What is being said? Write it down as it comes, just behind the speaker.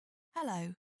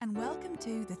Hello, and welcome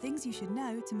to the Things You Should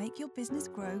Know to Make Your Business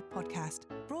Grow podcast,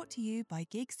 brought to you by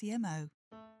Gig CMO.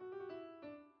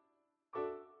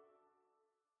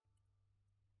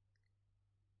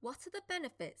 What are the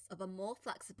benefits of a more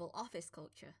flexible office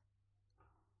culture?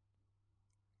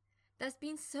 There's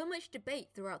been so much debate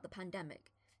throughout the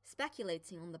pandemic,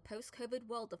 speculating on the post-COVID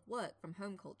world of work from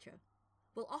home culture.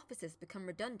 Will offices become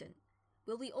redundant?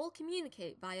 Will we all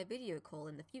communicate via video call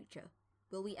in the future?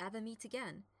 Will we ever meet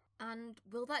again? And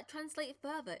will that translate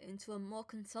further into a more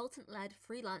consultant-led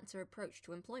freelancer approach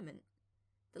to employment?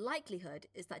 The likelihood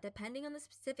is that depending on the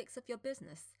specifics of your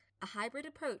business, a hybrid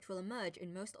approach will emerge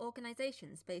in most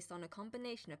organizations based on a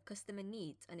combination of customer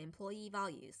needs and employee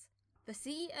values. For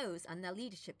CEOs and their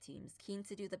leadership teams keen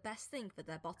to do the best thing for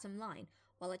their bottom line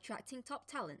while attracting top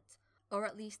talent, or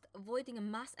at least avoiding a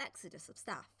mass exodus of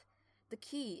staff, the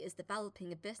key is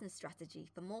developing a business strategy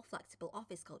for more flexible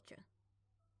office culture.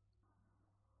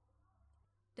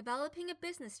 Developing a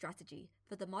business strategy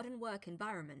for the modern work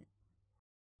environment.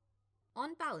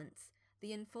 On balance,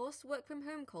 the enforced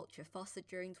work-from-home culture fostered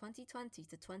during 2020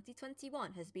 to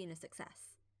 2021 has been a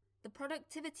success. The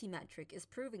productivity metric is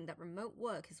proving that remote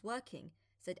work is working,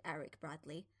 said Eric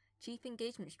Bradley, Chief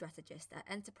Engagement Strategist at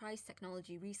Enterprise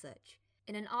Technology Research,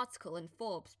 in an article in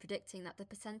Forbes predicting that the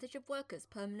percentage of workers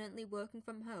permanently working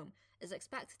from home is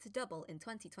expected to double in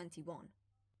 2021.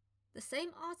 The same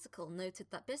article noted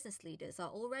that business leaders are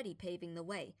already paving the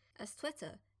way, as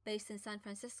Twitter, based in San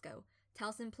Francisco,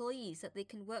 tells employees that they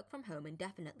can work from home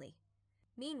indefinitely.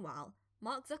 Meanwhile,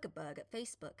 Mark Zuckerberg at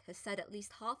Facebook has said at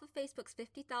least half of Facebook's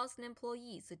 50,000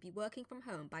 employees would be working from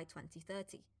home by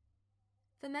 2030.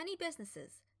 For many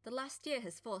businesses, the last year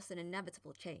has forced an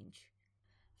inevitable change.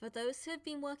 For those who have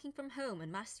been working from home and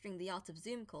mastering the art of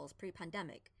Zoom calls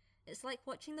pre-pandemic, it's like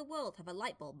watching the world have a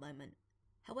light bulb moment.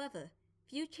 However,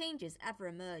 few changes ever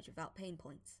emerge without pain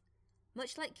points.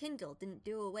 Much like Kindle didn't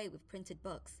do away with printed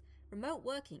books, remote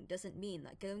working doesn't mean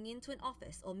that going into an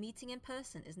office or meeting in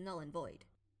person is null and void.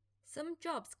 Some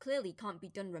jobs clearly can't be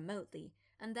done remotely,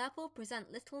 and therefore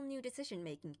present little new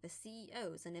decision-making for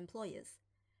CEOs and employers.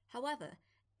 However,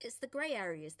 it's the grey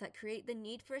areas that create the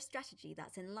need for a strategy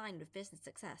that's in line with business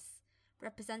success,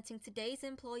 representing today's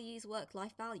employees'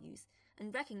 work-life values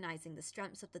and recognising the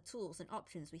strengths of the tools and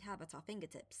options we have at our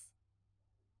fingertips.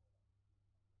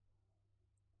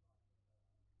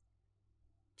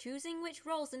 Choosing which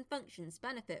roles and functions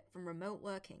benefit from remote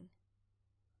working.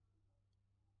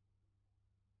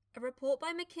 A report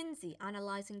by McKinsey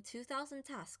analysing 2,000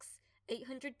 tasks,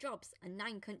 800 jobs and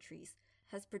 9 countries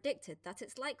has predicted that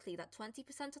it's likely that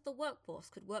 20% of the workforce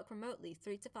could work remotely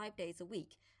 3 to 5 days a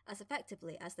week as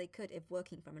effectively as they could if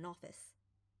working from an office.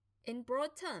 In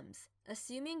broad terms,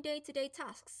 assuming day-to-day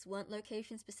tasks weren't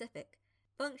location-specific,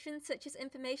 functions such as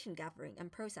information gathering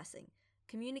and processing,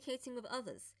 communicating with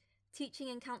others, teaching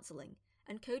and counselling,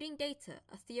 and coding data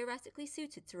are theoretically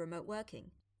suited to remote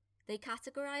working. They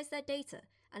categorised their data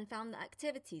and found that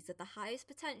activities of the highest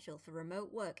potential for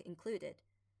remote work included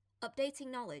updating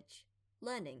knowledge,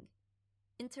 learning,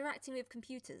 interacting with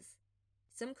computers,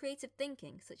 some creative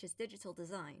thinking such as digital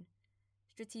design,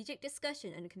 strategic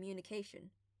discussion and communication,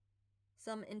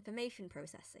 some information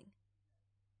processing.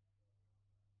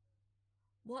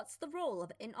 What's the role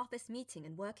of in-office meeting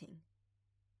and working?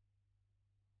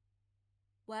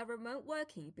 Where remote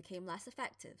working became less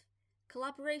effective,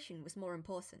 collaboration was more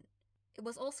important. It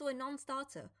was also a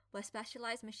non-starter where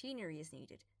specialised machinery is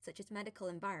needed, such as medical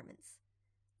environments,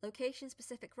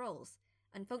 location-specific roles,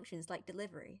 and functions like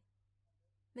delivery.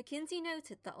 McKinsey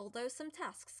noted that although some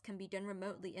tasks can be done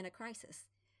remotely in a crisis,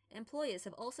 employers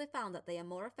have also found that they are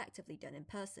more effectively done in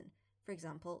person, for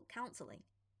example, counselling.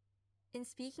 In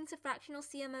speaking to fractional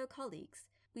CMO colleagues,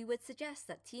 we would suggest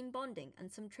that team bonding and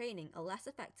some training are less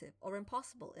effective or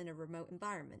impossible in a remote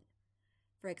environment.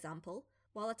 For example,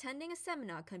 while attending a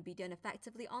seminar can be done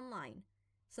effectively online,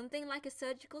 something like a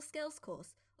surgical skills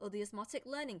course or the osmotic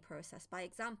learning process by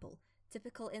example,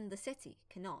 typical in the city,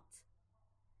 cannot.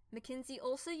 McKinsey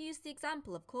also used the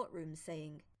example of courtrooms,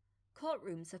 saying,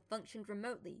 "Courtrooms have functioned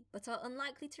remotely but are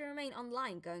unlikely to remain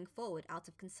online going forward out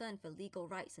of concern for legal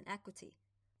rights and equity.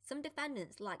 Some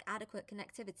defendants lack adequate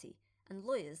connectivity, and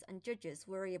lawyers and judges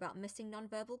worry about missing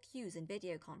nonverbal cues in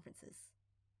video conferences."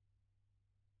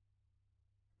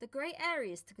 The grey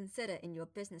areas to consider in your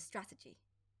business strategy.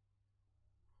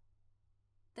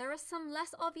 There are some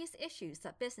less obvious issues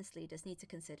that business leaders need to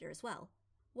consider as well.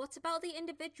 What about the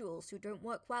individuals who don't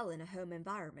work well in a home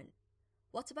environment?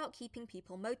 What about keeping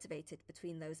people motivated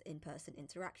between those in-person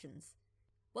interactions?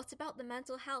 What about the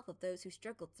mental health of those who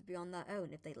struggle to be on their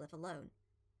own if they live alone?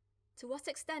 To what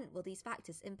extent will these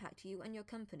factors impact you and your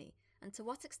company, and to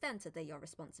what extent are they your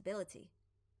responsibility?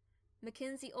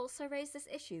 McKinsey also raised this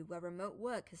issue where remote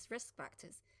work has risk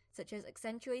factors, such as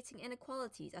accentuating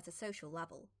inequalities at a social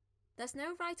level. There's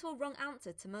no right or wrong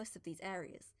answer to most of these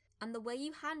areas, and the way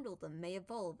you handle them may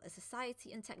evolve as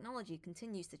society and technology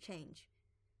continues to change.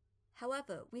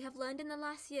 However, we have learned in the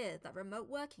last year that remote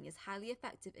working is highly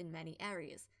effective in many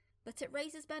areas, but it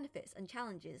raises benefits and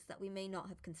challenges that we may not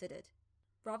have considered.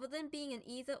 Rather than being an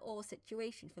either-or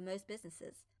situation for most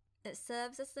businesses, it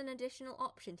serves as an additional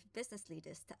option for business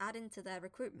leaders to add into their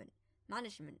recruitment,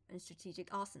 management, and strategic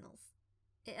arsenals.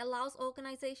 It allows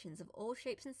organizations of all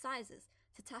shapes and sizes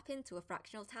to tap into a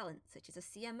fractional talent such as a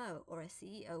CMO or a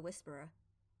CEO whisperer.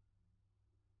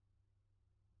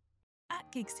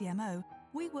 At Gig CMO,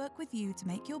 we work with you to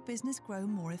make your business grow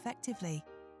more effectively.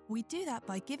 We do that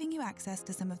by giving you access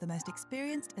to some of the most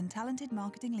experienced and talented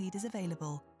marketing leaders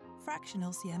available,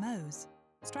 fractional CMOs.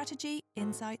 Strategy,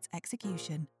 insights,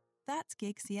 execution. That's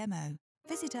Gig CMO.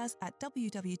 Visit us at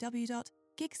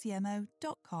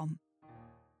www.gigcmo.com.